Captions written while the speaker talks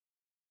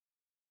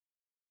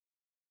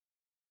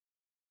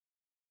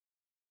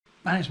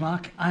My name's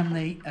Mark. I'm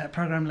the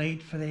programme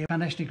lead for the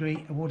Foundation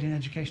Degree Award in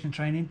Education and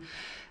Training.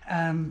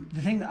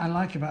 The thing that I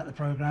like about the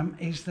programme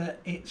is that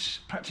it's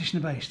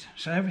practitioner based.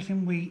 So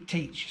everything we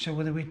teach, so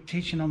whether we're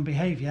teaching on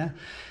behaviour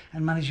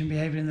and managing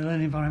behaviour in the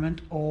learning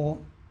environment, or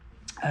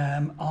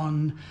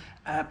on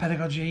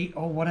pedagogy,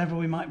 or whatever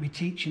we might be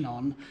teaching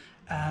on,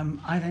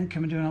 I then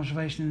come and do an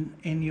observation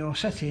in your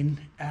setting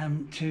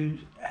to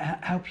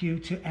help you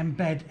to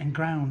embed and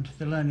ground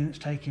the learning that's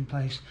taking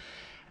place.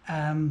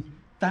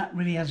 That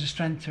really has a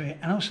strength to it,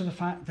 and also the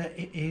fact that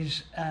it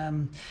is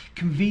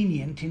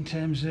convenient in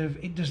terms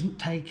of it doesn't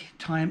take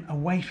time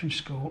away from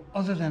school,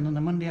 other than on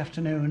a Monday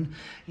afternoon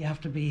you have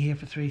to be here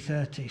for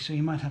 3:30, so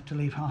you might have to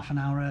leave half an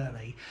hour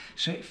early,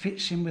 so it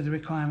fits in with the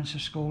requirements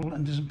of school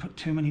and doesn't put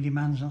too many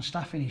demands on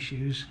staffing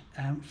issues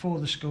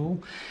for the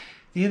school.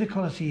 The other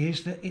quality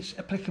is that it's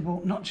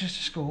applicable not just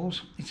to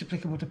schools, it's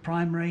applicable to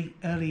primary,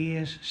 early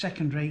years,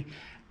 secondary,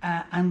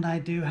 and I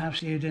do have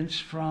students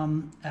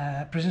from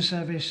prison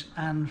service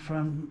and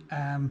from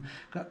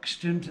got a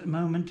student at the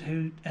moment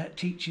who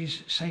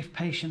teaches safe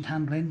patient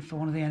handling for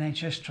one of the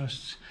NHS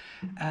trusts.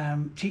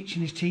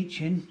 Teaching is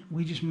teaching,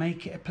 we just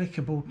make it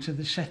applicable to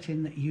the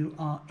setting that you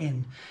are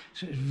in,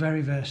 so it's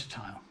very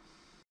versatile.